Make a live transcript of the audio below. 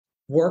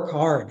work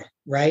hard,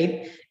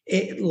 right?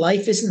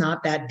 Life is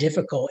not that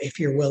difficult if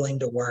you're willing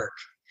to work,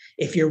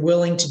 if you're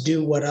willing to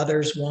do what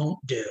others won't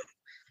do.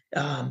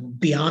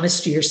 Be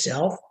honest to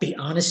yourself, be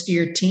honest to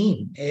your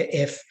team.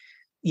 If,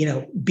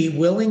 be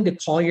willing to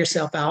call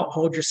yourself out,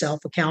 hold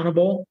yourself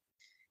accountable.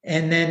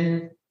 And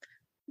then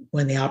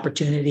when the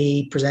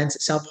opportunity presents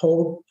itself,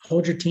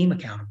 hold your team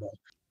accountable.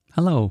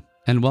 Hello,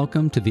 and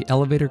welcome to the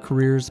Elevator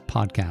Careers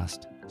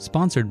Podcast,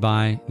 sponsored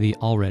by the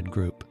Allred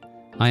Group.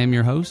 I am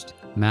your host,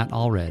 Matt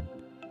Allred.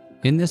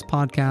 In this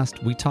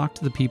podcast, we talk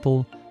to the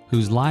people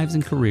whose lives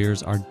and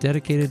careers are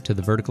dedicated to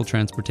the vertical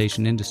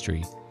transportation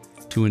industry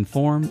to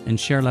inform and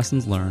share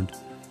lessons learned,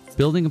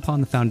 building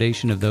upon the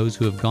foundation of those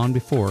who have gone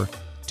before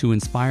to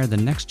inspire the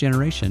next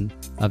generation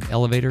of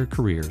elevator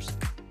careers.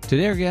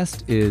 Today our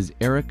guest is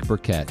Eric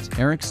Burket.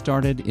 Eric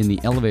started in the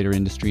elevator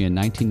industry in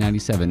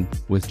 1997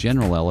 with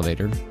General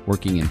Elevator,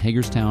 working in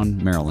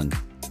Hagerstown, Maryland.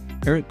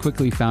 Eric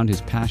quickly found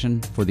his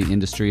passion for the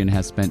industry and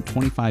has spent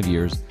 25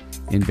 years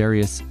in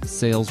various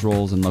sales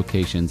roles and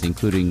locations,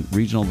 including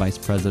Regional Vice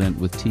President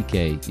with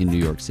TK in New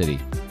York City.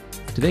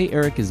 Today,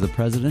 Eric is the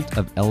president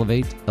of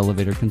Elevate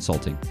Elevator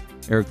Consulting.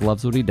 Eric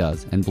loves what he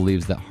does and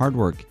believes that hard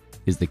work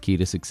is the key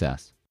to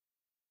success.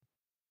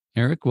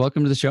 Eric,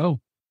 welcome to the show.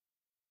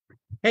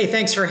 Hey,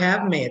 thanks for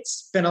having me.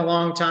 It's been a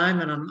long time,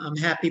 and I'm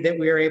happy that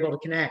we were able to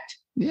connect.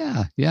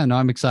 Yeah, no,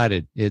 I'm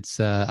excited. It's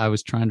I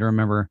was trying to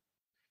remember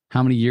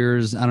how many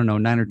years, I don't know,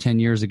 9 or 10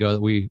 years ago that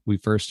we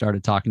first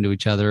started talking to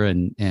each other,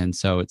 and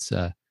so it's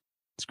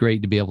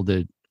great to be able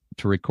to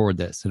record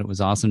this. And it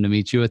was awesome to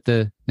meet you at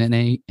the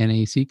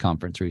NAC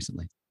conference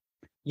recently.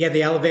 Yeah,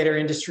 the elevator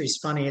industry is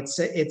funny. It's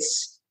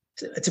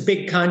a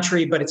big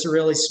country, but it's a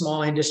really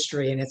small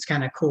industry, and it's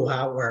kind of cool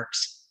how it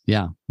works.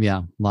 Yeah,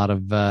 a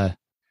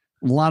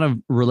lot of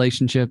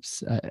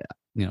relationships.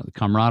 The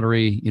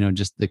camaraderie.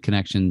 Just the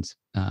connections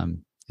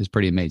is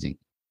pretty amazing.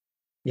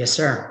 Yes,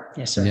 sir.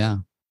 Yeah,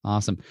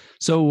 awesome.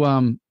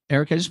 So,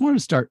 Eric, I just wanted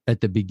to start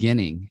at the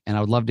beginning, and I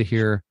would love to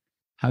hear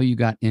how you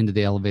got into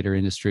the elevator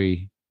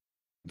industry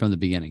from the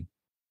beginning.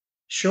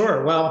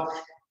 Sure. Well,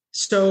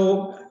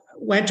 so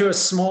went to a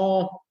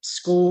small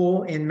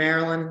school in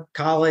Maryland,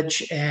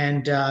 college,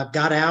 and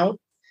got out,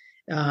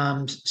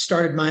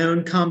 started my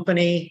own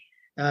company,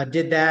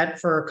 did that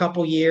for a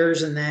couple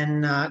years, and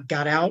then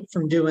got out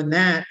from doing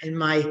that. And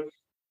my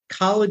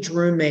college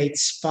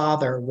roommate's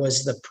father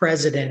was the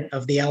president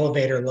of the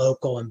elevator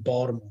local in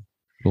Baltimore.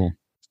 Cool.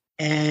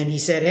 And he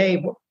said,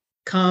 hey,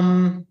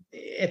 come.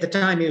 At the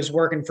time, he was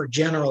working for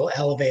General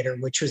Elevator,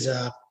 which was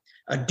a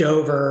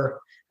Dover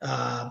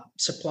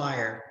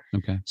supplier.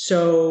 Okay.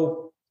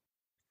 So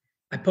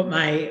I put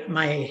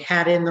my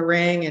hat in the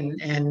ring,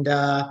 and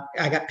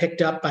I got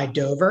picked up by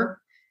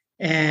Dover,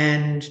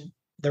 and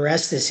the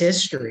rest is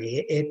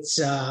history. It's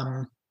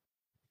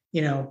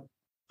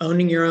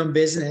owning your own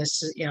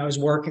business. I was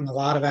working a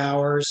lot of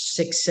hours,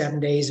 6-7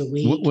 days a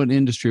week. What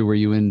industry were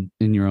you in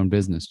your own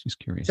business? Just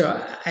curious. So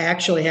I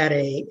actually had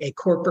a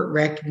corporate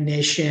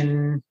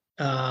recognition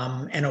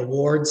and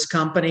awards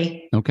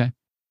company. Okay.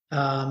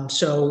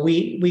 So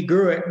we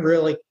grew it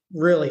really,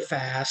 really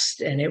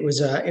fast, and it was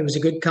a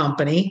good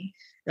company.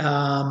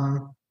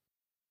 But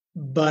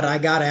I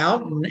got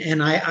out,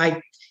 and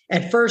I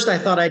at first I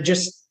thought I'd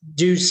just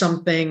do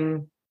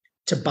something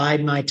to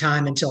bide my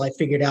time until I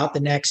figured out the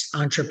next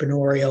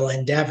entrepreneurial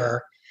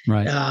endeavor.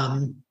 Right.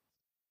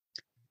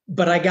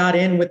 But I got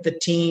in with the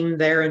team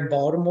there in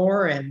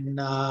Baltimore and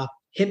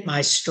hit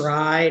my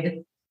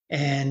stride,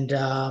 and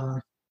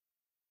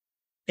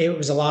it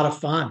was a lot of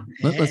fun.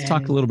 Let's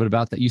talk a little bit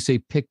about that. You say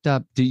picked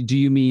up. Do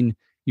you mean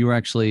you were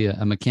actually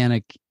a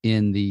mechanic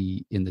in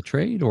the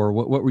trade, or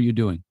what were you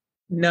doing?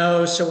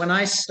 No. So when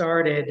I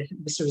started,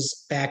 this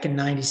was back in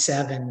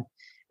 97.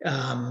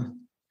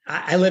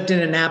 I lived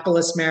in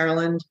Annapolis,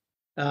 Maryland,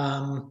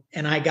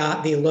 and I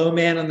got the low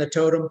man on the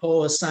totem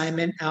pole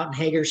assignment out in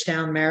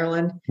Hagerstown,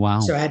 Maryland. Wow.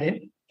 So I had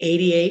an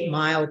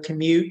 88-mile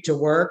commute to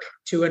work,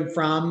 to and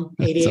from,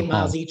 88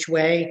 miles each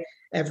way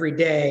every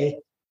day.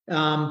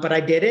 But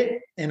I did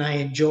it, and I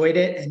enjoyed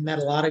it, and met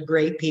a lot of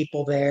great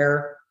people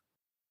there,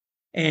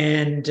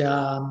 and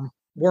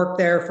worked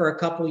there for a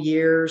couple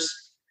years.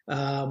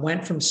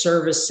 Went from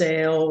service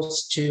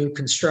sales to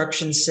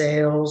construction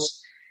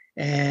sales,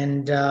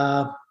 and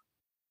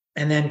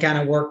then kind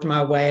of worked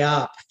my way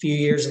up. A few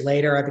years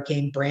later, I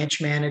became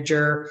branch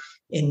manager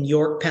in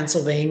York,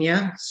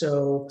 Pennsylvania.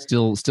 So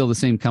still the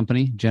same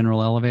company,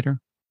 General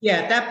Elevator? Yeah,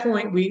 at that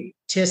point,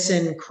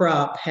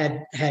 ThyssenKrupp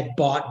had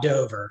bought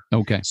Dover.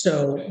 Okay.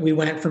 So we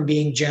went from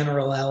being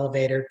General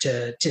Elevator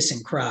to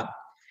ThyssenKrupp.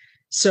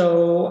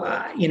 So,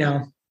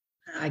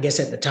 I guess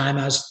at the time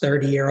I was a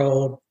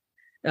 30-year-old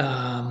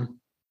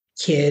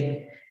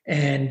kid,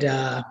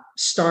 and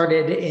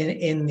started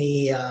in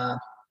the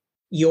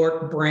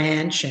York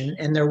branch,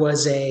 and there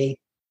was an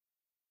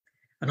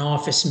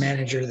office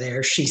manager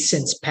there. She's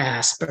since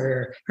passed, but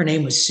her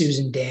name was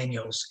Susan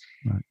Daniels.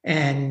 Right.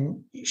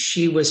 And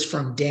she was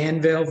from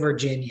Danville,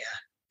 Virginia.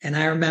 And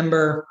I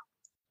remember,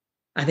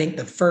 I think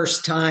the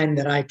first time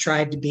that I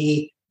tried to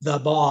be the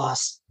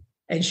boss,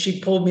 and she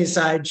pulled me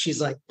aside. She's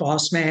like,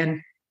 "Boss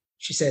man,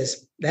 She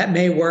says, that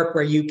may work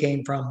where you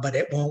came from, but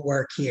it won't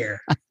work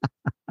here.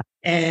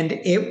 And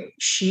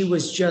she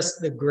was just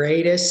the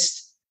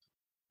greatest.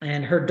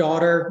 And her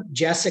daughter,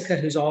 Jessica,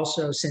 who's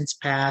also since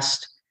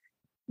passed,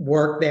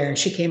 worked there. And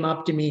she came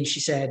up to me and she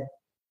said,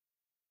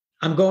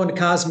 I'm going to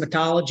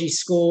cosmetology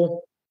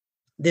school.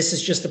 This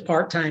is just a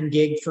part-time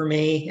gig for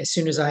me. As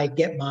soon as I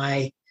get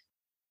my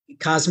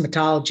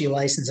cosmetology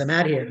license, I'm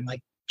out here. I'm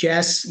like,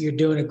 Jess, you're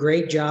doing a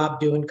great job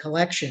doing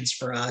collections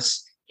for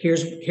us.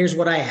 Here's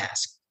what I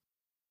ask.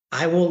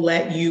 I will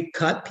let you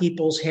cut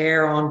people's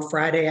hair on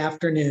Friday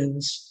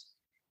afternoons.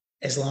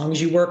 As long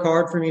as you work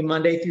hard for me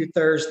Monday through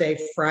Thursday,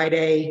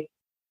 Friday,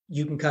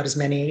 you can cut as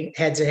many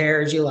heads of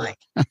hair as you like.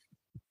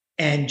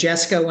 And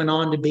Jessica went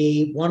on to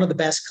be one of the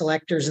best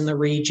collectors in the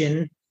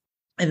region.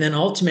 And then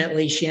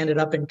ultimately she ended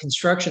up in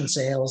construction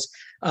sales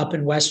up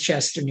in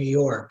Westchester, New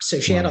York. So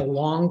she had a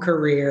long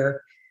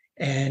career,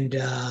 and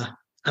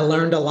I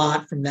learned a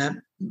lot from that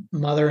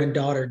mother and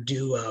daughter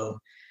duo,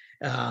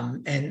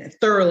 and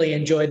thoroughly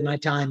enjoyed my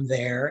time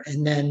there.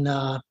 And then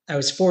I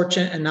was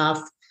fortunate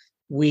enough,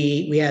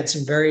 we had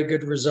some very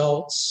good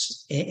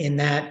results in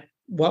that,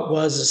 what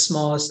was the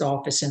smallest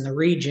office in the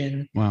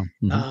region. Wow.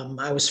 Mm-hmm.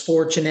 I was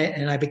fortunate,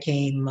 and I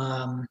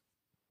became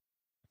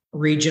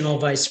regional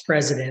vice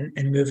president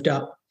and moved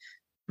up.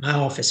 My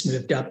office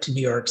moved up to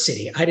New York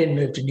City. I didn't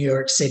move to New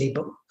York City,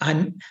 but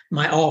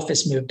my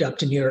office moved up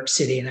to New York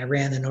City, and I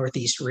ran the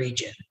Northeast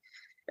region.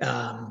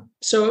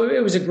 So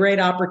it was a great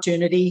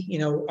opportunity. You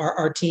know,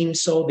 our team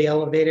sold the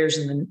elevators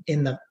in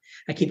the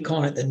I keep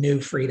calling it the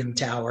new Freedom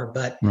Tower,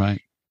 but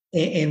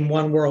in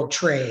One World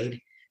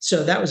Trade.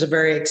 So that was a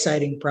very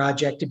exciting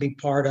project to be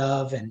part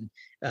of, and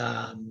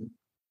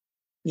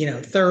you know,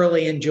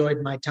 thoroughly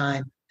enjoyed my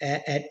time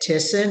at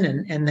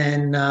Thyssen, and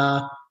then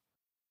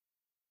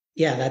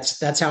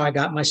that's how I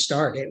got my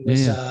start. It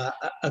was a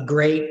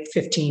great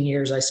 15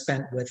 years I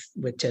spent with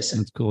Thyssen.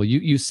 That's cool.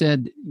 You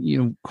said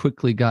you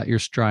quickly got your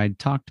stride.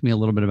 Talk to me a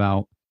little bit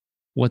about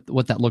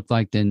what that looked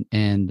like then,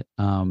 and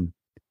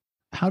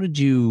how did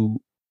you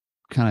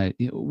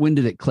when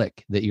did it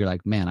click that you're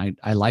like, man,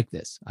 I like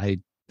this.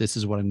 This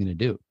is what I'm going to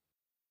do.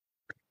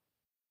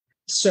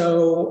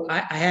 So I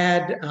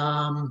had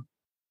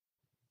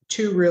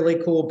two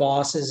really cool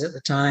bosses at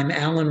the time,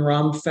 Alan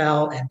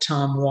Rumfeld and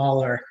Tom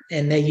Waller,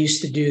 and they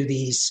used to do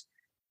these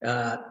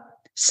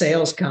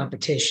sales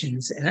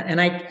competitions. And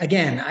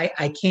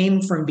I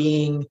came from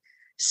being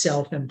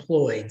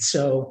self-employed.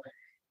 So,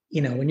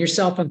 you know, when you're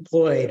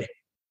self-employed,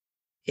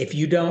 if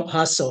you don't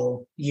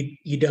hustle,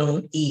 you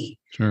don't eat.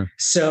 Sure.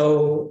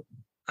 So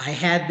I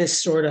had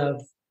this sort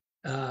of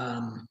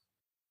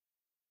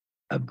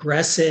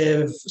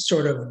aggressive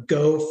sort of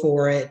go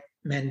for it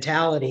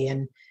mentality.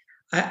 And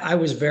I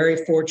was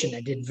very fortunate.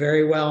 I did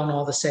very well in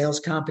all the sales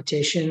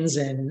competitions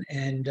and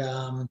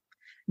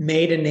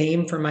made a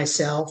name for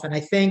myself. And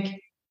I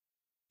think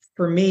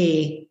for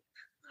me,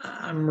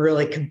 I'm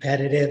really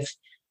competitive.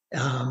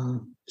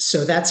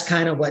 So that's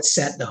kind of what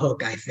set the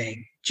hook, I think.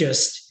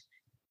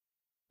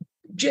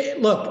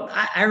 Look,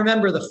 I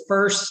remember the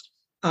first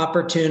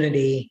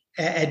opportunity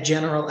at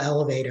General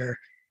Elevator.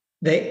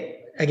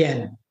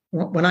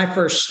 When I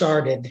first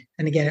started,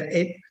 and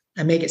again,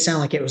 I make it sound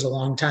like it was a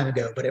long time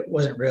ago, but it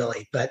wasn't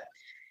really. But,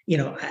 you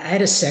know, I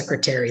had a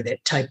secretary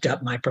that typed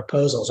up my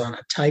proposals on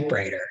a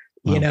typewriter,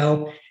 wow. You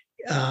know?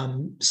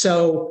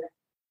 So,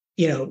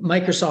 you know,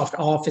 Microsoft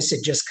Office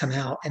had just come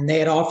out, and they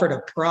had offered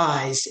a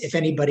prize if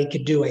anybody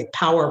could do a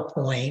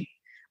PowerPoint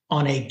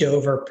on a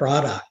Dover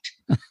product.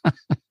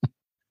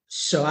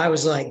 So I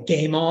was like,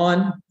 game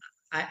on.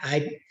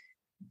 I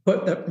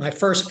put my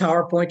first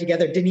PowerPoint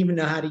together, didn't even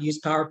know how to use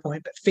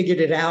PowerPoint, but figured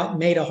it out,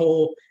 made a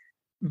whole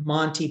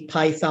Monty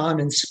Python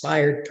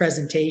inspired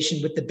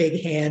presentation with the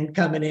big hand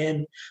coming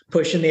in,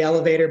 pushing the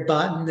elevator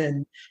button.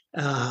 And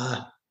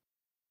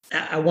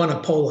I won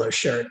a polo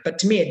shirt, but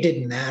to me, it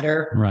didn't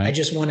matter. Right. I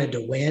just wanted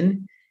to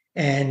win.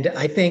 And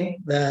I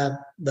think the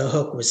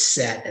hook was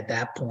set at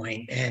that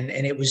point. And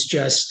it was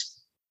just,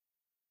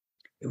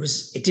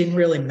 it didn't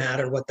really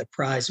matter what the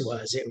prize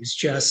was. It was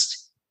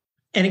just,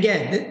 and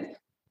again, it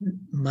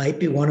might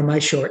be one of my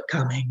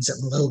shortcomings.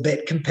 I'm a little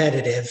bit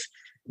competitive,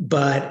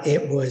 but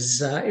it was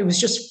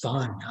just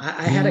fun.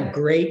 I had a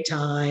great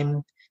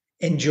time,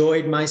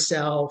 enjoyed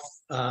myself,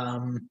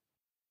 and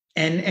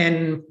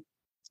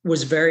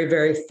was very,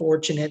 very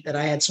fortunate that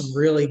I had some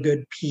really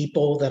good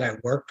people that I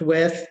worked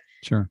with.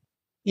 Sure.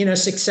 You know,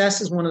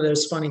 success is one of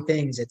those funny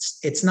things.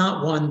 It's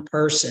not one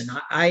person.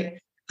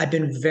 I've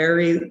been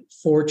very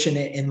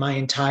fortunate in my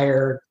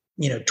entire,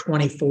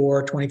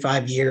 24,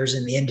 25 years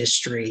in the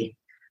industry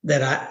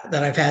that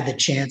I've had the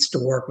chance to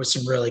work with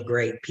some really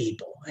great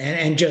people,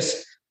 and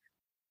just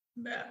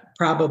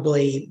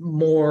probably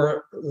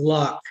more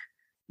luck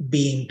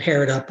being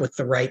paired up with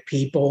the right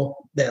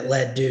people that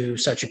led to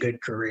such a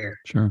good career.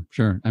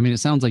 Sure. I mean, it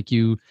sounds like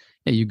you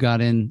got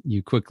in,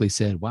 you quickly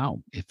said,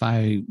 wow, if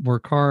I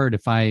work hard,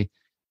 if I,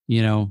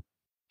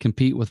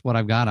 compete with what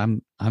I've got,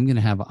 I'm going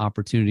to have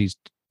opportunities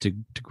to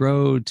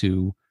grow,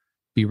 to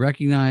be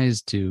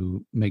recognized,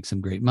 to make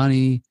some great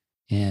money.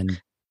 And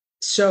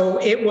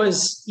so it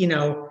was,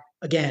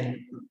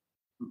 again,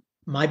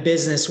 my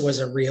business was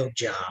a real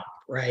job,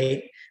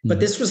 right? But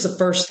this was the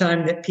first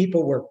time that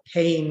people were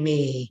paying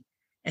me,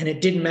 and it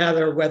didn't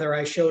matter whether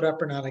I showed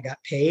up or not, I got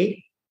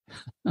paid.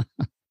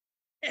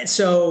 And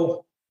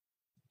so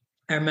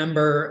I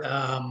remember,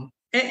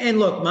 and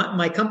look,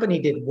 my company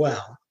did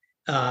well,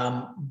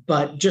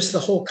 but just the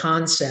whole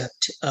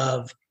concept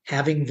of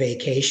having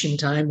vacation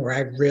time where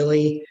I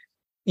really,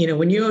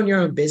 when you own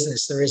your own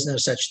business, there is no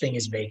such thing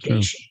as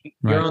vacation.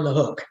 Right. You're on the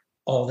hook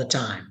all the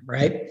time,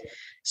 right?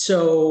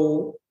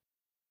 So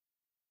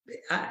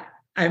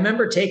I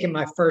remember taking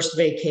my first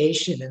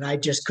vacation, and I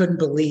just couldn't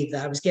believe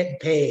that I was getting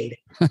paid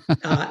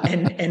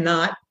and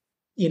not,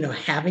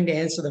 having to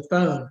answer the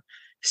phone.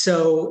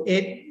 So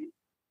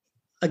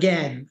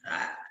again,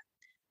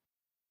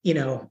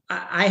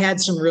 I had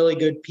some really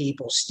good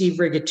people. Steve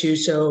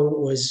Rigatuso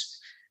was,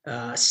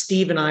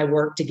 Steve and I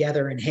worked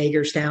together in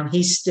Hagerstown.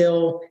 He's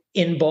still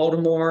in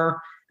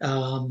Baltimore,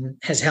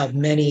 has held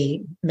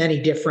many,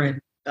 many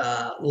different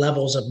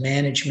levels of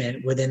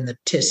management within the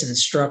Thyssen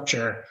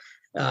structure.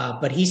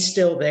 But he's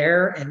still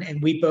there.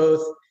 And we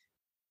both,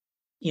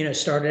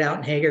 started out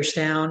in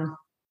Hagerstown.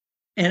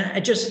 And I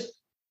just,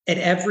 at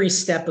every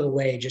step of the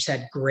way, just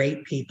had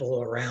great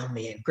people around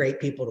me and great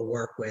people to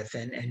work with,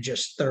 and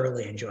just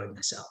thoroughly enjoyed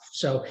myself.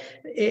 So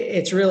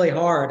it's really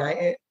hard.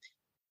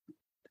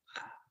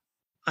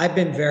 I've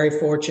been very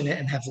fortunate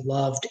and have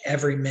loved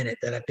every minute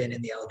that I've been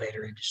in the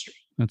elevator industry.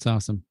 That's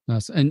awesome.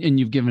 And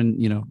you've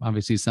given,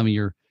 obviously some of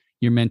your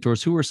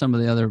mentors. Who are some of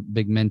the other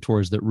big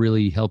mentors that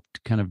really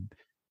helped kind of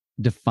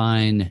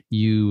define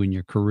you and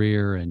your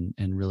career and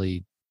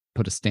really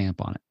put a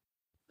stamp on it?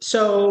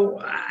 So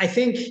I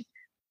think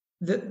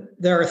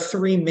there are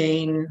three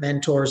main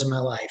mentors in my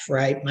life,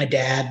 right? My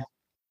dad,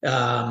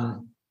 I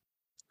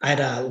had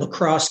a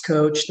lacrosse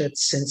coach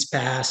that's since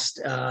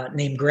passed,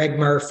 named Greg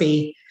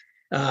Murphy.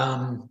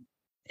 And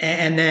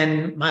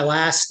then my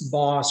last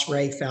boss,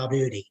 Ray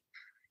Falduti.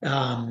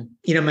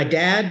 My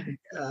dad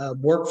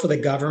worked for the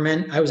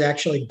government. I was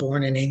actually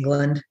born in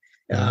England.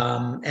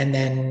 And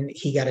then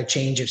he got a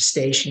change of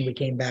station. We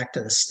came back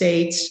to the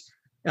States.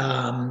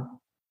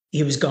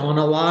 He was gone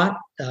a lot.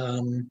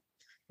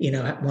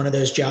 One of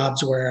those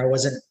jobs where I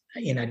wasn't,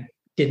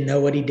 didn't know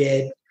what he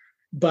did.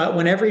 But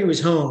whenever he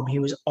was home, he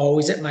was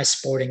always at my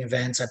sporting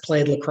events. I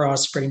played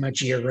lacrosse pretty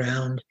much year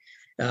round.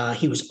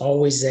 He was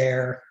always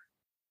there.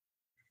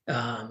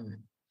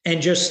 And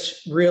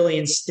just really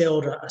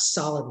instilled a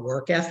solid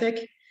work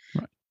ethic.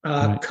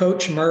 Right.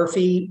 Coach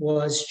Murphy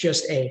was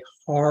just a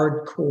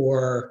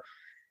hardcore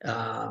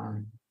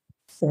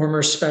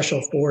former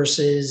special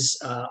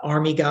forces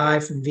Army guy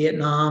from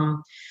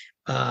Vietnam.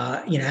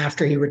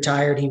 After he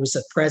retired, he was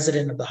the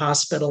president of the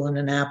hospital in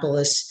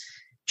Annapolis.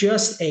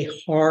 Just a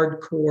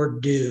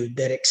hardcore dude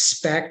that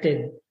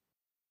expected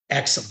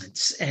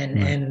excellence.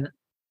 And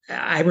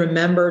I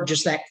remember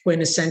just that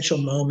quintessential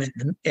moment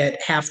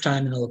at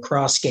halftime in a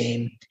lacrosse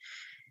game.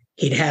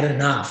 He'd had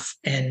enough,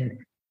 and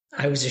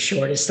I was the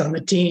shortest on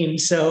the team.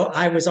 So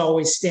I was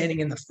always standing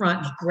in the front,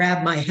 and he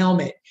grabbed my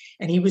helmet,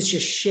 and he was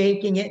just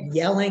shaking it and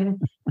yelling,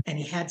 and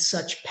he had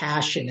such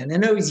passion. And I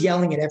know he's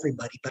yelling at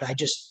everybody, but I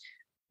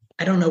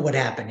don't know what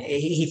happened.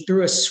 He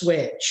threw a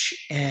switch,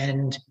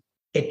 and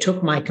it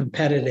took my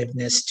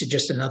competitiveness to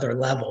just another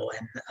level,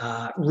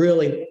 and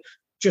really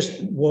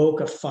just woke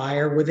a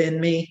fire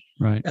within me.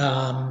 Right.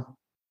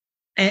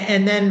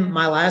 And then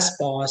my last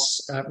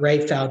boss, Ray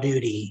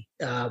Falduti,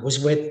 was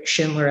with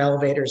Schindler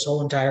Elevators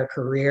whole entire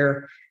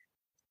career.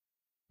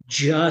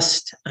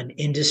 Just an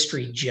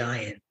industry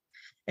giant,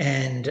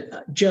 and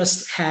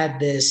just had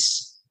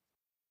this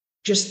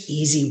just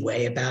easy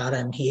way about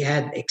him. He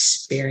had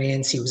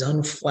experience. He was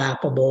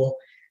unflappable,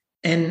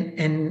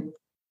 and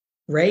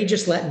Ray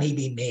just let me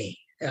be me.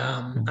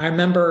 I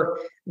remember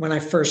when I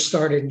first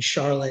started in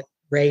Charlotte,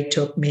 Ray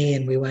took me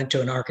and we went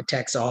to an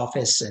architect's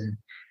office, and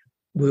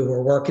we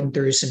were working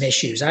through some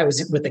issues. I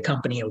was with the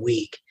company a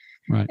week.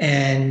 Right.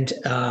 And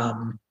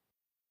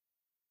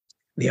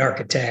the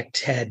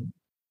architect had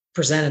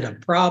presented a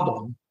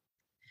problem.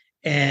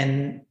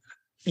 And,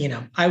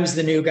 I was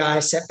the new guy,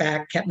 sat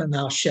back, kept my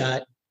mouth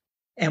shut.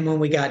 And when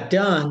we got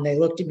done, they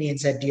looked at me and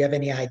said, "Do you have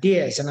any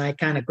ideas?" And I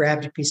kind of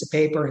grabbed a piece of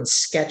paper and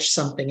sketched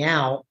something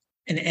out,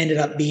 and it ended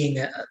up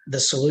being the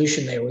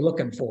solution they were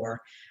looking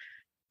for.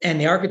 And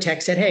the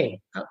architect said, "Hey,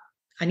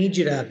 I need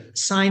you to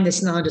sign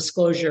this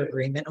non-disclosure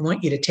agreement. I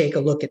want you to take a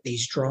look at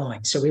these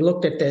drawings." So we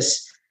looked at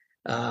this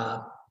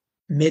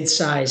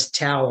mid-sized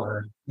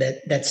tower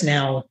that's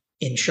now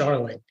in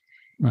Charlotte.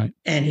 Right.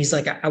 And he's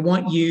like, "I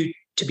want you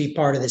to be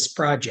part of this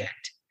project."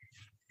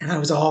 And I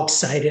was all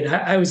excited.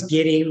 I was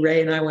giddy.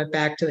 Ray and I went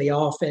back to the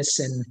office,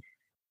 and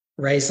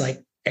Ray's like,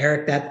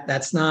 "Eric,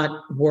 that's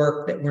not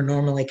work that we're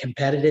normally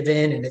competitive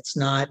in, and it's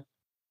not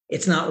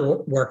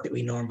work that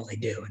we normally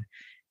do."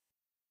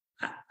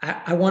 And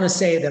I want to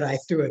say that I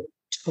threw a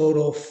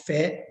total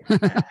fit.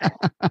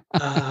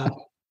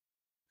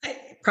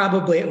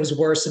 Probably it was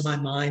worse in my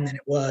mind than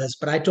it was,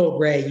 but I told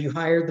Ray, "You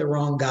hired the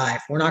wrong guy.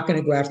 If we're not going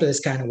to go after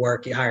this kind of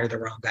work, you hired the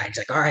wrong guy." He's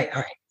like, all right,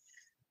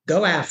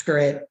 go after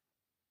it.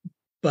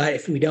 but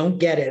if we don't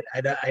get it,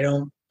 I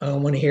don't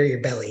want to hear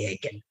your belly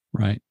aching.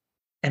 Right.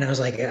 And I was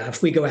like,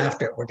 if we go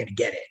after it, we're going to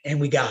get it.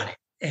 And we got it.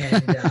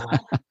 And,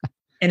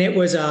 and it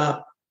was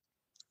a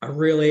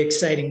really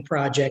exciting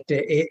project.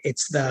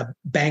 It's the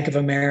Bank of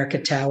America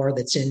Tower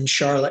that's in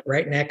Charlotte,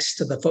 right next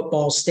to the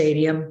football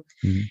stadium.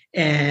 Mm-hmm.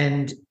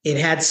 And it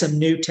had some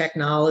new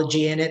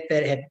technology in it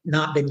that had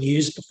not been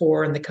used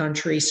before in the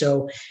country.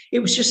 So it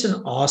was just an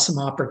awesome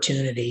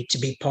opportunity to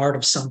be part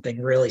of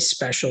something really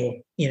special,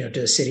 to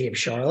the city of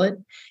Charlotte.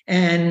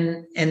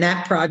 And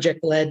that project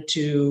led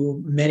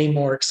to many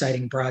more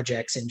exciting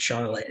projects in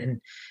Charlotte.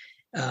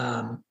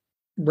 And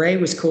Ray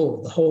was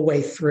cool the whole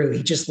way through.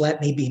 He just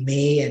let me be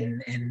me.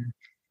 And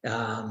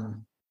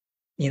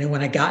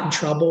when I got in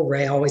trouble,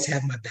 Ray always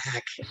had my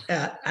back.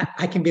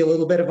 I can be a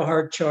little bit of a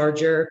hard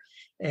charger.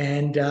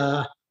 And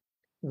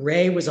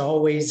Ray was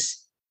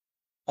always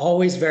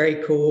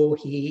very cool.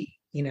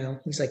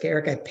 He's like,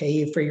 Eric, I pay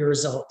you for your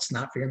results,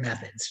 not for your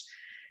methods.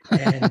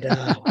 And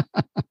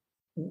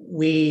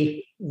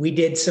we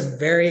did some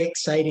very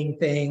exciting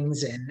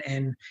things.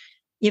 And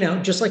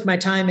just like my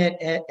time at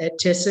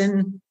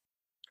Thyssen,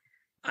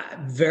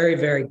 I'm very,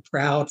 very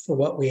proud for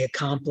what we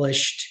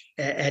accomplished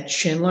at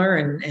Schindler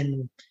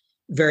and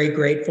very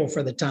grateful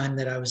for the time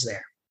that I was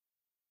there.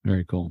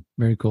 Very cool.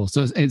 Very cool.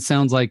 So it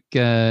sounds like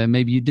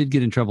maybe you did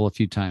get in trouble a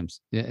few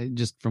times,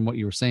 just from what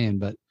you were saying,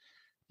 but.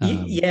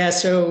 Yeah.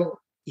 So,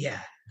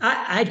 yeah,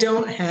 I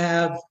don't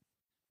have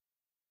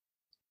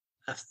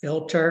a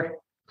filter.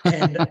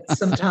 And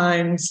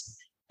sometimes,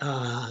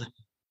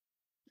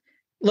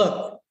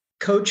 look,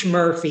 Coach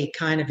Murphy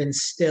kind of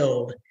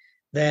instilled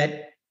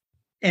that.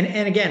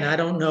 And again, I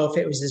don't know if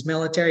it was his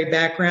military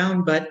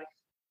background, but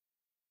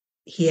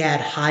he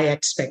had high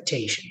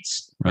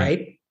expectations,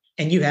 right?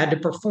 And you had to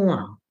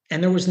perform.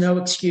 And there was no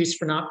excuse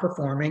for not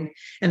performing.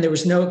 And there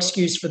was no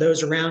excuse for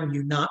those around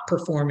you not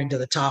performing to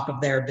the top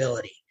of their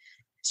ability.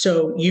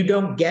 So you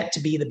don't get to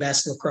be the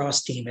best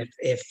lacrosse team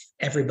if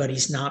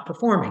everybody's not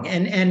performing.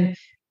 And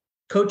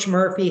Coach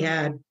Murphy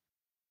had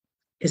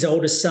his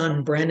oldest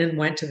son, Brendan,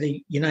 went to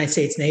the United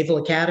States Naval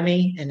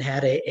Academy and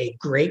had a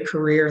great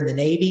career in the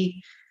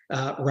Navy.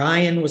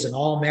 Ryan was an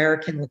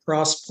All-American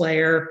lacrosse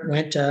player.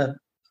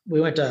 We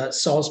went to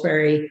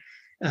Salisbury.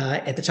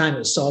 At the time, it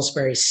was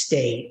Salisbury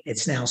State.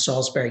 It's now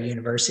Salisbury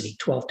University,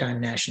 12-time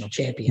national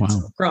champions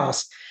in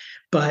lacrosse.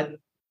 But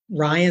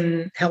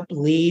Ryan helped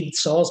lead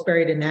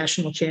Salisbury to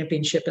national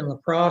championship in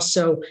lacrosse.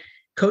 So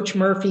Coach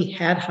Murphy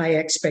had high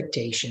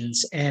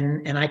expectations,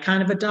 and I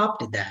kind of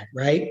adopted that,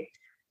 right?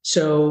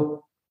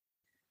 So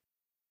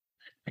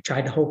I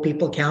tried to hold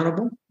people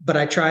accountable, but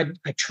I tried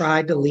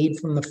to lead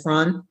from the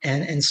front,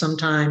 and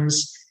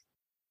sometimes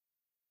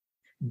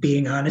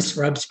being honest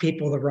rubs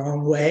people the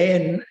wrong way.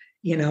 And,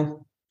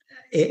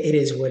 it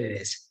is what it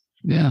is.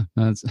 Yeah.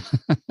 That's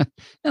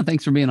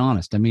thanks for being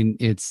honest. I mean,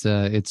 it's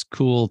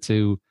cool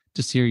to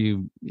just hear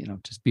you,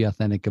 just be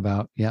authentic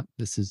about,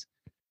 this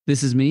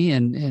is me.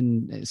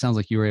 And it sounds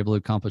like you were able to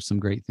accomplish some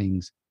great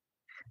things.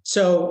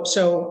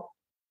 So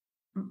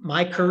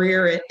my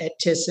career at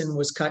Thyssen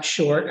was cut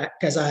short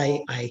because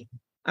I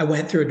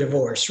went through a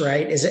divorce,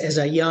 right? As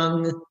a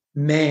young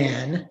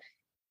man,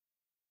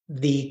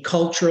 the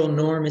cultural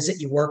norm is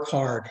that you work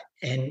hard.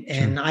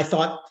 And I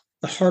thought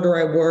the harder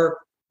I work,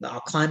 I'll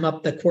climb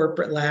up the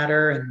corporate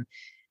ladder, and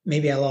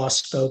maybe I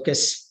lost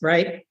focus,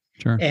 right?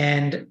 Sure.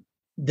 And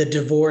the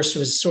divorce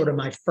was sort of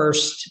my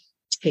first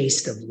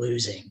taste of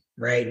losing,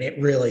 right? And it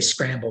really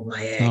scrambled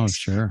my eggs. Oh,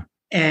 sure.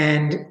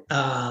 And,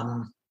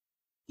 but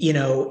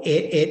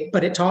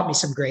it taught me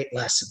some great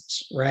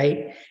lessons,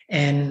 right?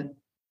 And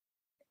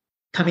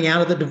coming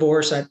out of the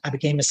divorce, I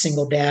became a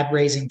single dad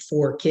raising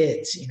 4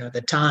 kids. At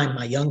the time,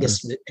 my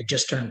youngest had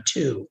just turned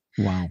 2.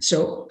 Wow.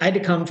 So I had to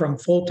come from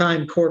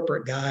full-time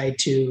corporate guy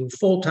to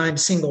full-time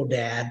single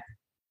dad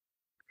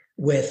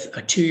with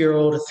a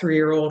 2-year-old, a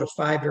 3-year-old, a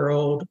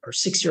 5-year-old, or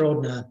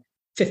 6-year-old, and a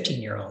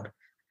 15-year-old.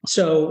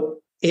 So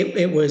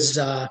it was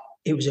a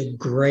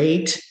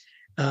great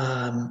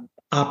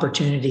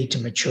opportunity to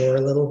mature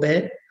a little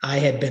bit. I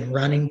had been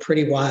running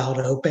pretty wide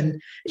open.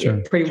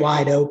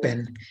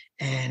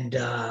 And,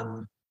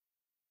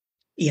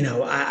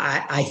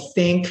 I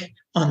think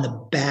on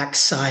the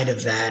backside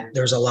of that,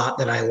 there's a lot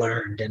that I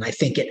learned, and I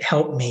think it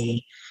helped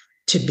me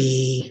to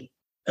be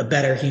a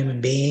better human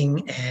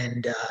being.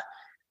 And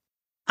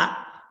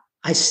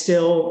I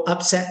still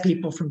upset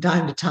people from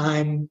time to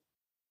time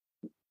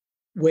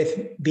with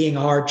being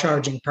a hard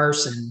charging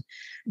person,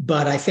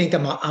 but I think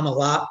I'm a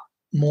lot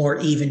more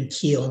even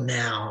keel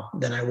now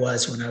than I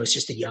was when I was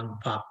just a young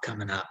pup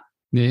coming up.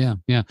 Yeah.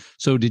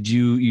 So did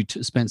you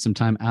spent some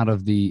time out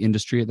of the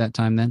industry at that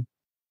time then?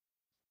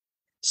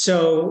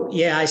 So,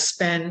 I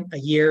spent a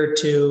year or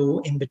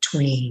 2 in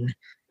between,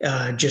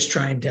 just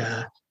trying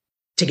to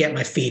get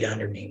my feet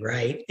under me.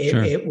 Right.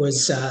 It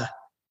was, a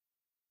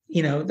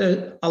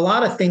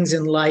lot of things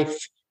in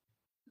life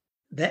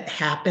that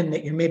happen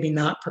that you're maybe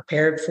not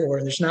prepared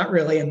for. There's not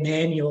really a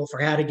manual for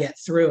how to get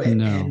through it.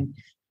 No. And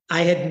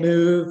I had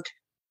moved,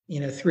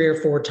 3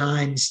 or 4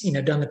 times,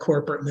 done the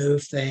corporate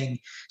move thing.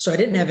 So I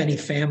didn't have any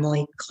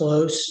family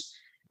close.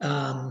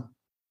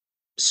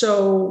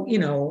 So,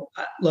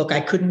 look,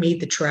 I couldn't meet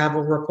the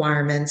travel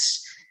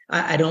requirements.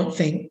 I don't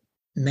think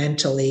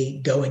mentally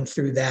going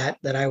through that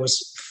I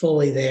was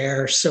fully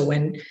there. So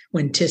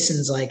when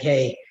Tisson's like,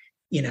 hey,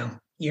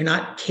 you're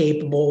not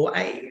capable.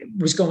 I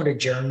was going to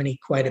Germany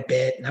quite a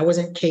bit, and I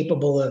wasn't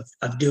capable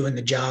of doing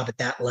the job at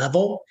that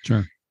level.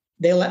 Sure.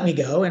 They let me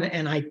go,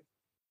 and I,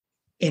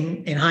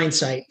 in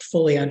hindsight,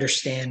 fully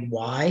understand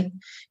why.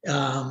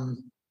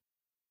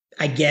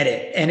 I get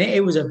it, and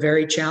it was a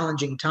very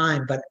challenging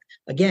time. But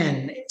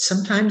again,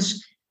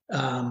 sometimes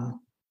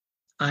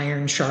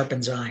iron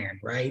sharpens iron,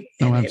 right?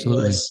 And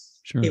absolutely.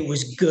 Sure. It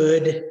was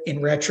good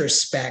in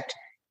retrospect.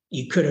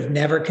 You could have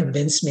never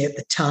convinced me at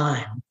the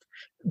time,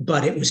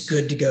 but it was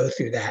good to go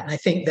through that. And I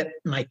think that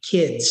my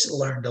kids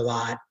learned a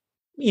lot.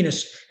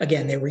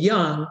 Again, they were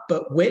young,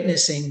 but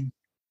witnessing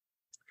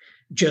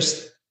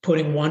just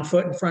putting one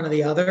foot in front of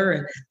the other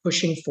and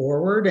pushing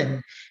forward.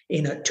 And,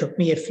 it took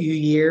me a few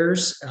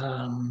years.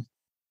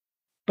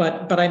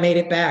 But I made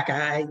it back.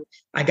 I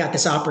got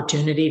this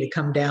opportunity to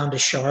come down to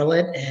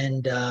Charlotte,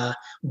 and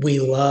we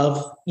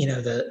love,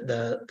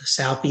 the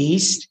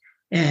Southeast.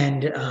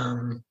 And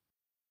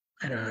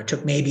I don't know, it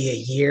took maybe a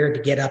year to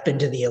get up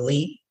into the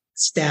elite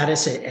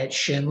status at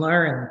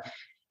Schindler. And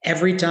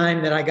every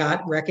time that I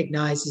got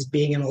recognized as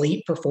being an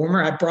elite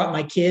performer, I brought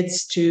my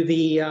kids to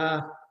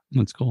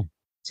that's cool,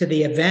 to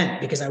the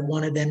event, because I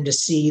wanted them to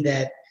see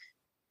that,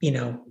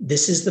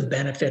 this is the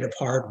benefit of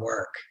hard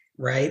work,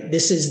 right?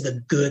 This is the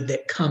good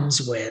that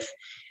comes with,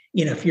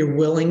 if you're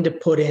willing to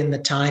put in the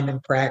time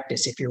and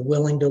practice, if you're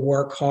willing to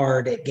work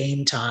hard at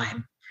game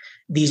time,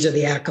 these are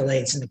the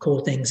accolades and the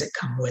cool things that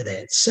come with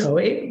it. So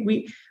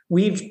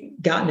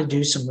we've gotten to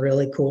do some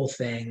really cool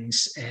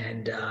things.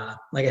 And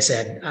like I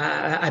said,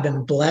 I've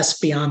been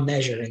blessed beyond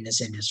measure in this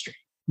industry.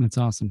 That's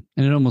awesome.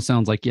 And it almost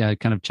sounds like,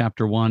 kind of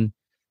chapter 1,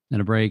 then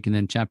a break, and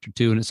then chapter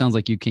 2. And it sounds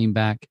like you came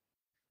back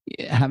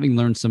having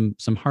learned some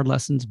hard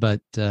lessons,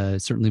 but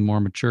certainly more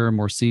mature,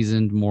 more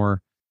seasoned,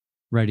 more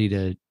ready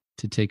to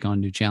take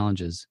on new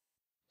challenges.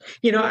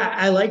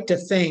 I like to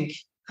think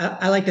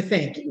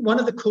one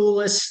of the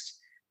coolest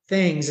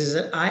things is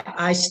that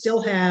I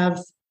still have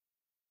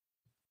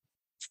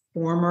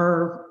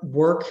former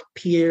work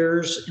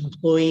peers,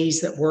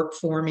 employees that work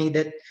for me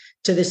that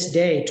to this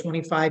day,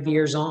 25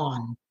 years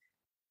on,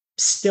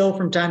 still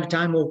from time to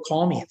time will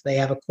call me if they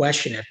have a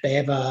question, if they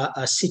have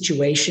a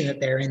situation that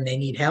they're in, they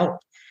need help.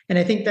 And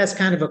I think that's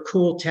kind of a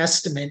cool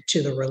testament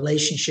to the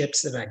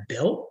relationships that I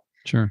built.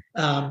 Sure.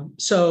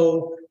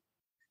 So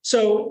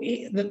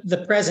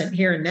the present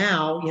here and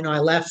now, I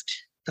left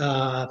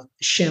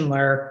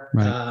Schindler,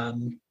 right.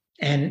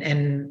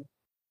 And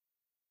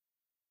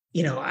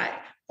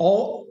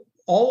all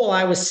while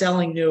I was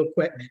selling new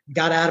equipment,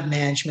 got out of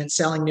management,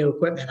 selling new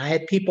equipment, I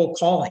had people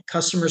calling,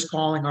 customers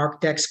calling,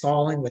 architects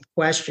calling with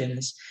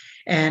questions,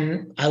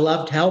 and I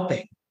loved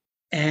helping.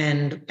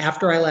 And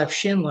after I left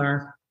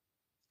Schindler,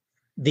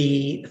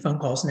 the phone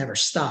calls never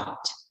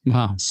stopped.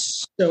 Wow.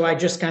 So I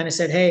just kind of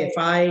said, hey, if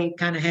I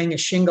kind of hang a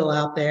shingle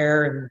out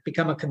there and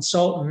become a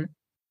consultant,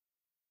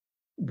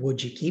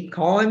 would you keep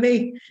calling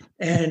me?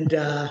 And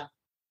the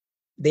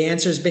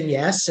answer has been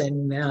yes.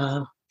 And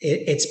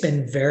it's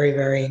been very,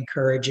 very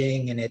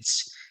encouraging. And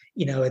it's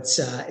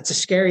a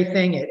scary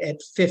thing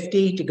at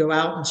 50 to go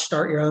out and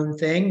start your own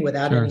thing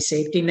without any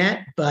safety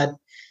net. But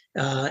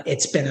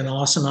it's been an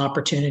awesome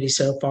opportunity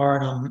so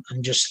far. And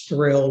I'm just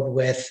thrilled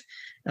with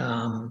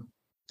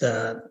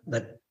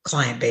the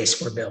client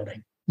base we're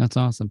building. That's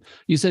awesome.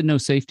 You said no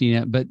safety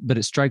net, but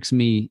it strikes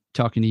me,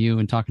 talking to you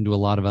and talking to a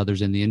lot of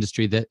others in the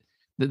industry, that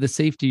the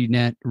safety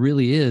net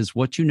really is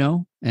what you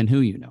know and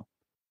who you know.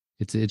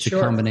 It's a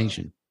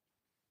combination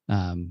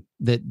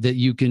that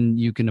you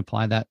can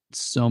apply that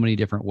so many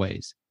different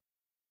ways.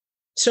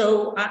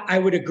 So I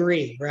would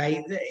agree,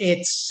 right?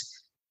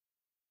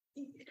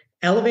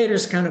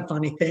 Elevator's kind of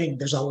funny thing.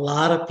 There's a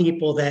lot of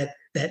people that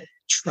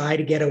try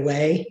to get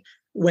away.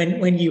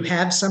 When you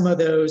have some of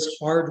those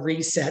hard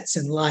resets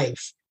in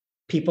life,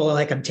 people are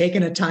like, I'm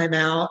taking a time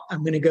out. I'm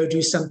going to go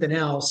do something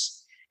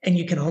else. And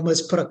you can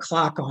almost put a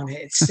clock on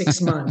it. It's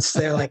 6 months.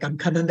 They're like, I'm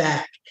coming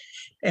back.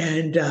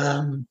 And,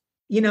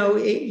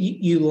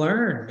 you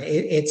learn.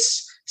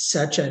 It's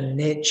such a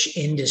niche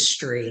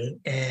industry.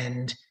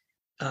 And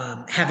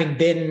having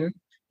been,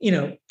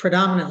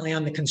 predominantly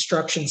on the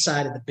construction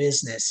side of the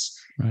business,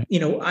 right.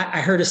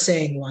 I heard a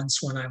saying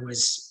once when I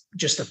was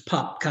just a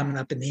pup coming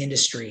up in the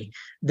industry.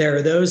 There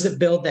are those that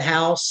build the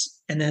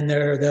house, and then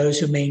there are those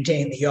who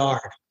maintain the yard.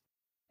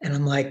 And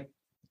I'm like,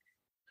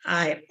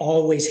 I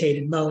always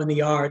hated mowing the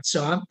yard.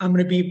 So I'm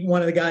going to be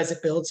one of the guys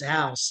that builds a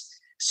house.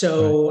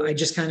 So right. I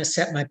just kind of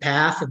set my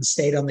path and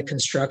stayed on the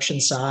construction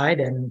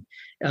side, and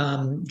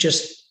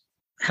just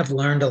have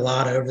learned a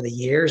lot over the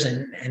years,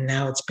 and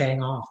now it's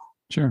paying off.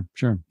 Sure.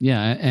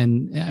 Yeah.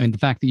 And the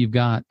fact that you've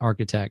got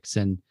architects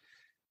and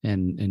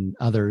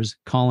others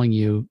calling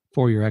you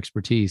for your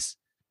expertise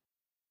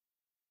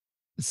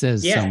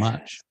says so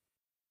much.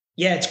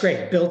 Yeah, it's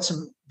great. Built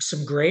some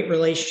some great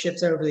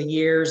relationships over the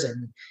years.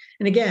 And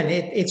again,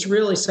 it's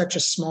really such a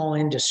small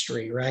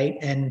industry, right?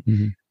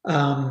 And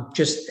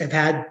just have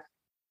had,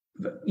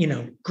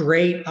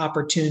 great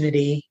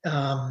opportunity.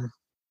 My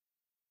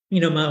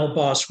old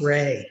boss,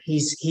 Ray,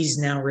 he's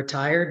now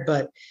retired,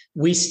 but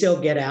we still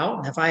get out.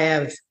 And if I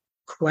have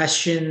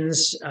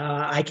questions,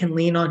 I can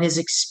lean on his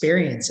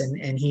experience.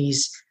 And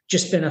he's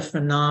just been a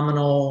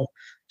phenomenal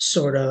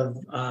sort of,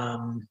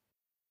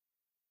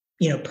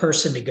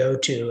 person to go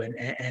to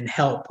and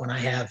help when I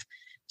have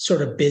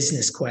sort of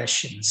business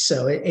questions.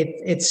 So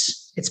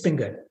it's been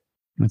good.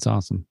 That's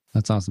awesome.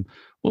 That's awesome.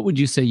 What would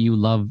you say you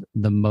love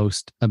the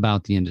most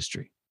about the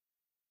industry?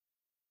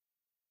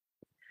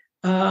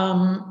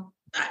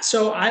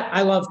 So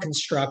I love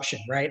construction,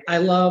 right? I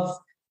love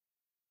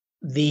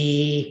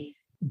the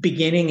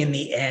beginning and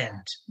the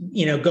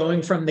end,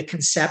 going from the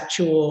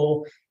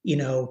conceptual,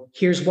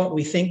 here's what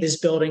we think this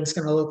building's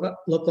going to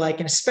look like.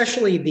 And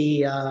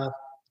especially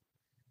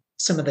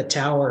some of the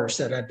towers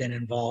that I've been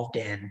involved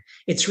in.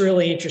 It's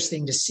really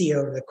interesting to see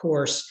over the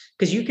course,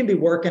 because you can be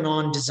working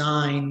on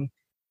design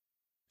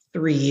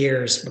 3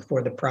 years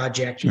before the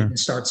project even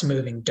starts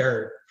moving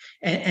dirt,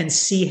 and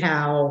see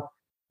how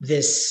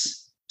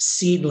this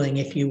seedling,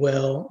 if you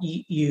will,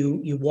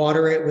 you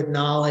water it with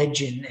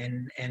knowledge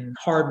and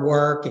hard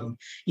work, and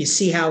you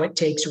see how it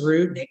takes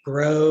root and it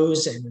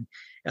grows, and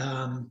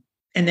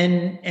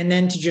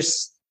then to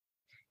just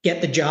get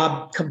the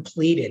job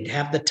completed,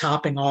 have the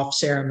topping off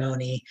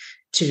ceremony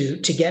to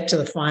get to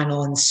the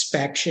final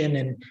inspection.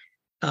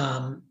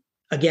 And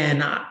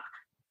again,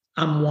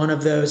 I'm one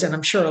of those, and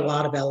I'm sure a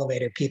lot of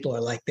elevator people are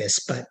like this,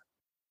 but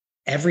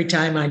every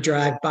time I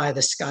drive by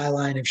the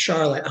skyline of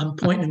Charlotte, I'm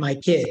pointing to my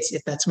kids.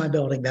 If that's my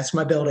building, that's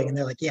my building. And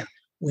they're like, yeah,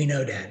 we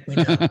know, Dad, we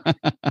know.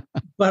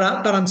 but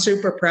I'm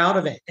super proud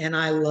of it. And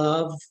I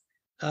love,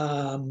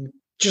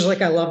 just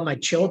like I love my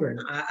children,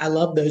 I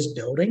love those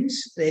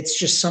buildings. It's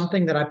just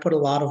something that I put a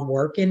lot of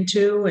work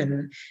into,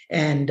 and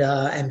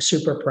I'm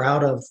super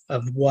proud of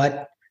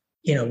what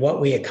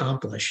we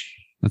accomplished.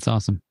 That's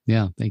awesome.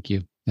 Yeah. Thank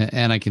you.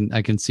 And I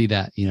can see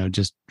that,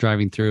 just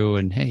driving through,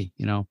 and hey,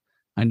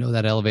 I know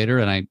that elevator,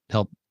 and I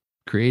helped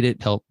create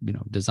it, help,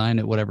 design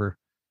it, whatever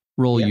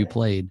role you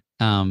played.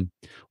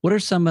 What are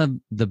some of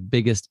the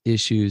biggest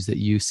issues that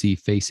you see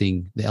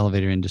facing the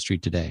elevator industry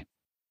today?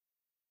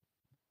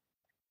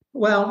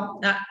 Well,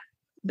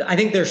 I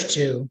think there's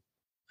two.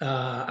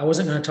 I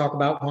wasn't going to talk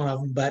about one of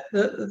them, but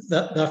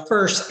the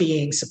first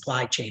being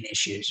supply chain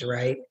issues,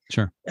 right?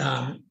 Sure.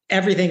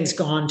 Everything's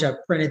gone to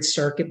printed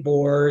circuit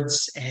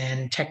boards,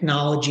 and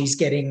technology's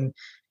getting,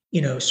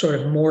 sort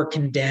of more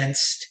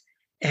condensed.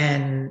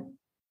 And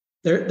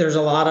there's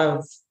a lot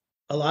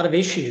of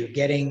issue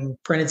getting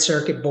printed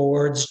circuit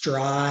boards,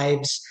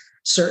 drives,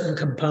 certain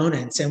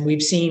components, and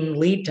we've seen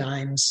lead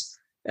times.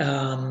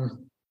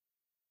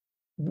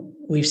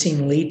 We've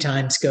seen lead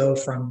times go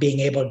from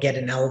being able to get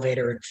an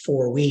elevator in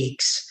 4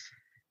 weeks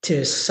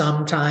to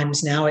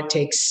sometimes now it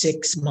takes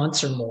 6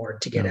 months or more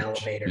to get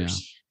elevators.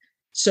 Yeah.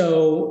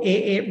 So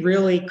it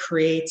really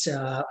creates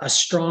a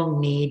strong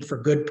need for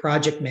good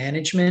project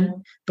management,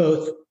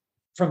 both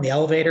from the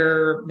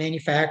elevator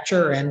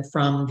manufacturer and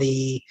from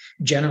the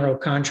general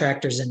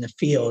contractors in the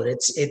field.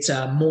 It's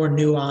a more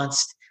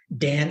nuanced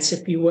dance,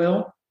 if you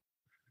will.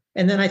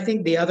 And then I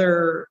think the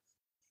other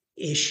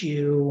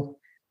issue,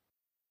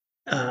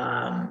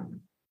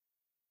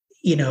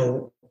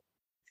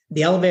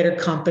 the elevator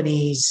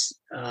companies,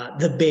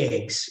 the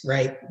bigs,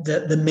 right?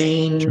 The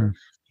main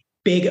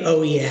big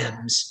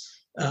OEMs,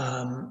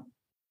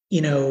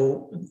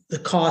 the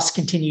costs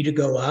continue to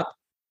go up.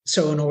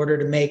 So in order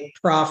to make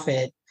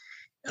profit,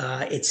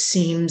 it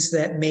seems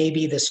that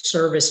maybe the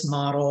service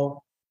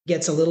model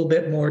gets a little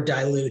bit more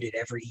diluted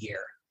every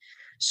year.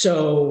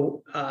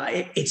 So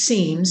it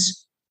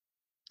seems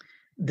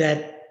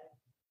that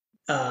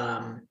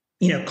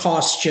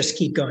costs just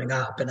keep going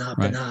up and up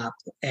and up,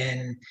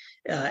 and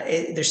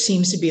there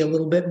seems to be a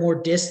little bit more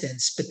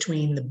distance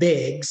between the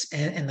bigs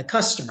and the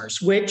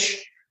customers.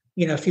 Which,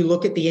 if you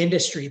look at the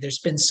industry, there's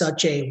been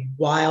such a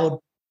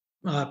wild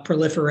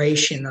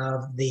proliferation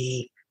of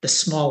the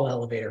small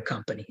elevator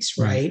companies,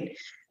 right?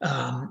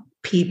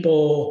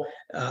 People,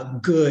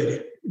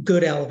 good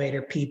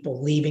elevator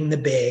people leaving the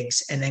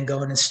bigs and then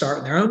going and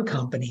starting their own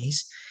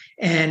companies.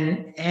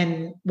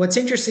 And what's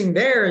interesting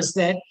there is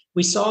that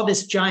we saw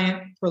this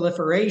giant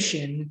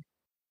proliferation,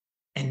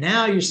 and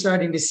now you're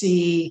starting to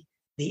see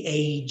the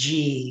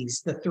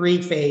AEGs, the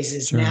three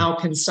phases, now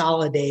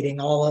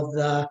consolidating all of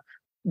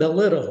the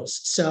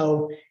littles.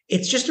 So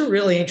it's just a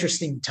really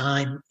interesting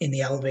time in the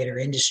elevator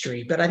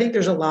industry. But I think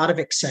there's a lot of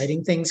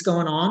exciting things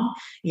going on.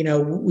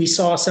 We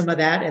saw some of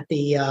that at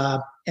the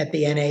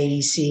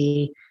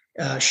NAEC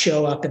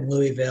show up in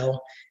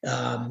Louisville.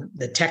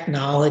 The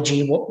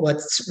technology,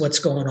 what's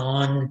going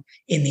on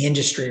in the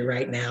industry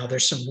right now.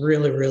 There's some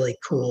really, really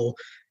cool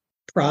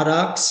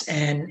products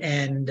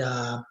and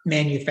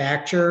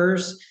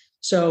manufacturers.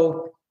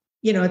 So,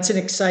 it's an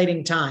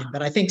exciting time,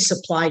 but I think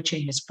supply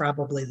chain is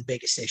probably the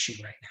biggest issue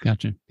right now.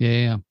 Gotcha.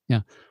 Yeah.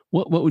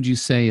 What would you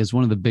say is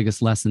one of the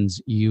biggest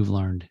lessons you've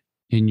learned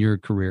in your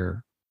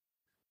career?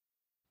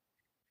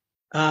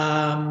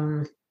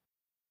 I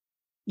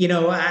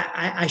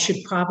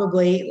should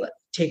probably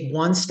take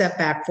one step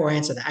back before I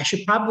answer that. I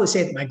should probably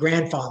say that my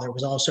grandfather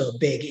was also a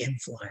big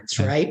influence,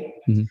 Okay. right?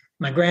 Mm-hmm.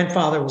 My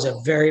grandfather was a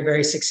very,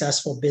 very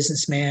successful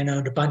businessman,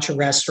 owned a bunch of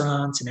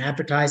restaurants, an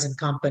advertising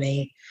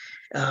company.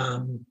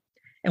 And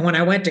when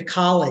I went to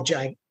college,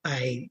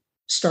 I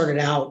started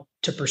out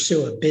to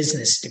pursue a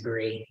business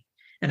degree.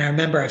 And I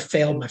remember I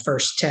failed my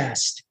first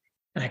test.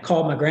 And I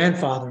called my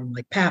grandfather. I'm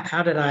like, Pap,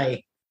 how did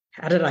I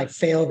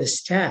fail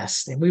this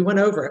test? And we went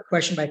over it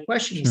question by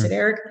question. He said,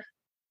 Eric,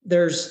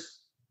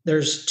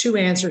 there's two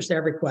answers to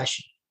every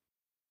question.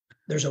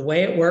 There's a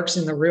way it works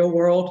in the real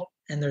world,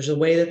 and there's a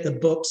way that the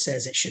book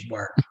says it should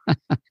work.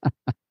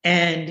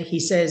 And he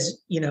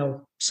says,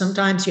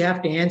 sometimes you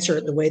have to answer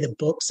it the way the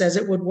book says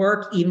it would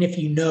work, even if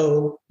you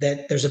know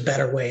that there's a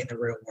better way in the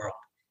real world.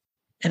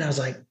 And I was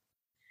like,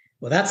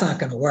 well, that's not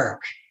going to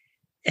work.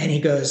 And he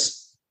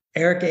goes,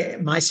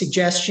 Eric, my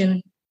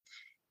suggestion,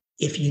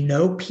 if you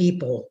know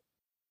people,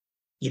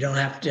 you don't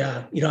have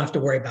to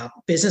worry about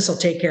it. Business will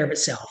take care of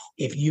itself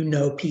if you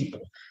know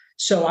people.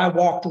 So I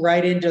walked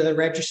right into the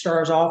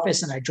registrar's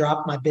office and I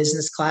dropped my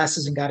business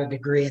classes and got a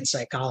degree in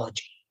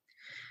psychology.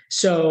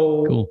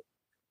 So cool.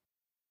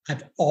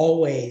 I've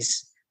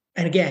always,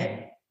 and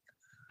again,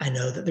 I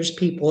know that there's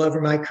people over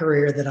my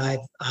career that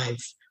I've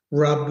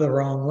rubbed the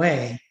wrong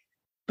way,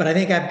 but I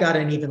think I've got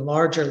an even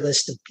larger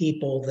list of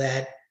people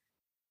that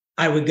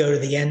I would go to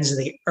the ends of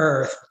the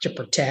earth to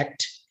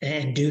protect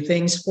and do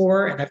things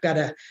for. And I've got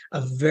a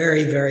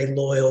very, very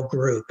loyal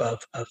group of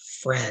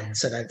friends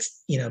that I've,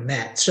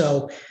 met.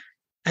 So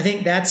I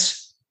think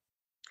that's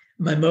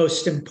my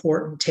most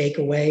important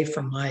takeaway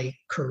from my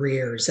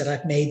career is that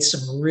I've made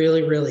some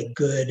really, really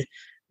good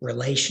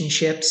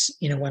relationships.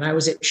 When I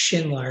was at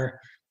Schindler,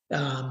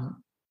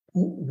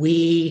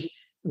 we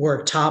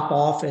were top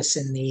office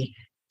in the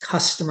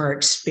customer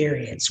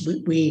experience.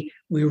 We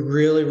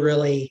really,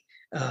 really,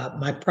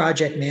 my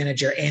project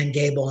manager, Ann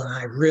Gable, and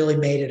I really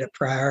made it a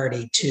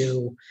priority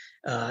to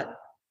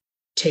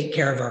take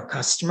care of our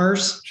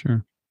customers.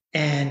 Sure.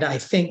 And I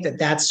think that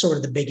that's sort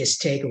of the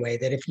biggest takeaway,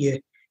 that if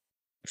you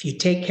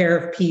take care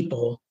of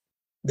people,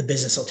 the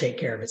business will take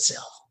care of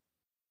itself.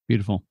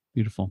 Beautiful.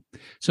 Beautiful.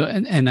 So,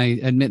 and I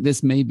admit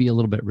this may be a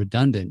little bit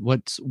redundant.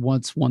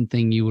 What's one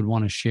thing you would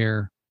want to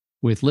share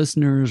with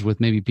listeners,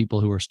 with maybe people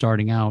who are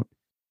starting out?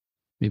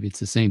 Maybe it's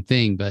the same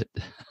thing, but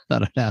I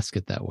thought I'd ask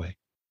it that way.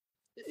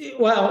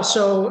 Well,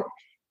 so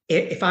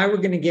if I were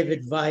going to give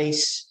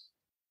advice,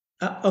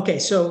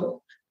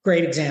 so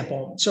great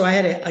example. So I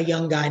had a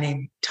young guy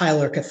named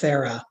Tyler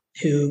Cathera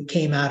who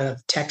came out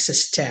of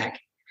Texas Tech,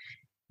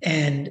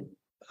 and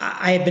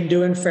I had been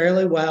doing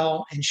fairly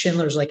well. And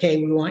Schindler's like, hey,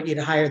 we want you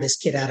to hire this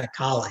kid out of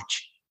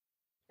college.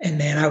 And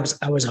man, I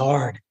was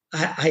hard.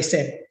 I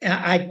said,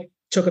 I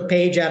took a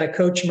page out of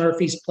Coach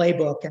Murphy's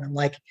playbook, and I'm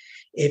like,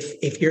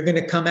 if you're going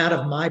to come out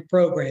of my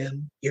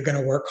program, you're going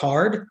to work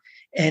hard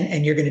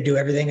and you're going to do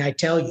everything I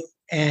tell you.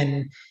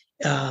 And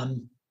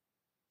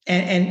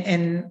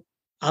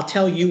I'll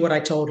tell you what I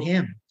told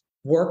him: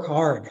 work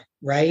hard,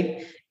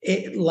 right?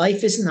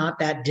 Life is not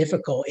that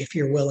difficult if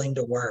you're willing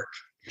to work.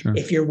 Sure.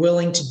 If you're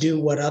willing to do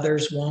what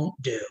others won't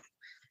do.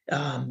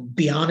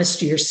 Be honest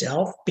to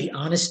yourself, be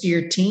honest to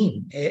your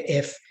team.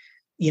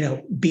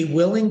 Be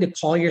willing to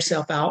call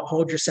yourself out,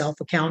 hold yourself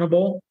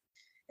accountable.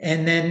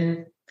 And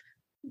then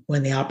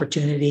when the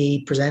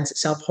opportunity presents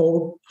itself,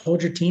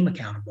 hold your team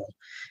accountable.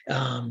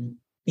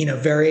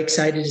 Very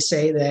excited to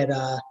say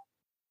that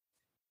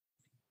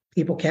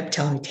people kept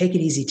telling me, take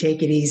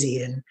it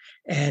easy.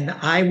 And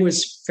I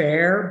was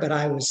fair, but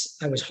I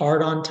was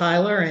hard on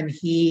Tyler, and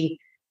he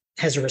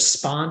has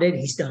responded.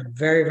 He's done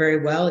very,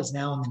 very well. He's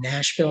now in the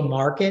Nashville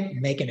market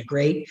and making a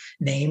great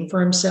name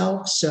for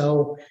himself.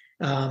 So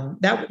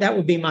that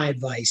would be my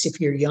advice. If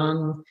you're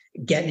young,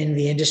 getting into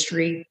the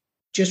industry,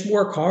 just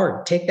work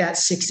hard. Take that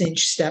 6-inch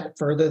step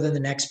further than the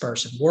next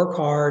person. Work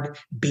hard,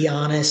 be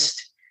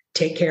honest,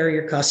 take care of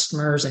your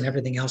customers, and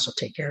everything else will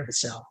take care of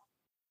itself.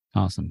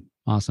 Awesome.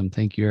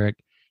 Thank you, Eric.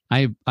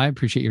 I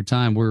appreciate your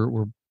time.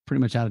 We're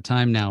pretty much out of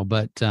time now,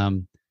 but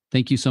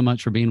thank you so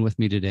much for being with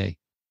me today.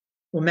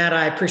 Well, Matt,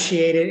 I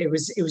appreciate it. It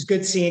was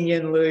good seeing you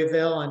in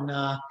Louisville,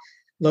 and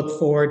look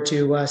forward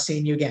to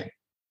seeing you again.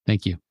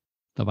 Thank you.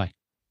 Bye-bye.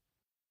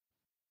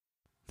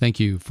 Thank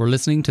you for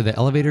listening to the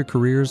Elevator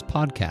Careers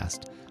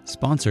podcast,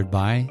 sponsored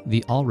by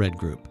the Allred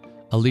Group,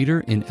 a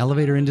leader in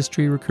elevator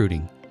industry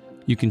recruiting.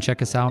 You can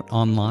check us out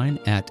online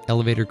at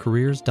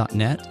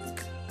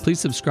elevatorcareers.net. Please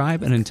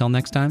subscribe, and until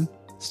next time,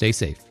 stay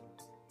safe.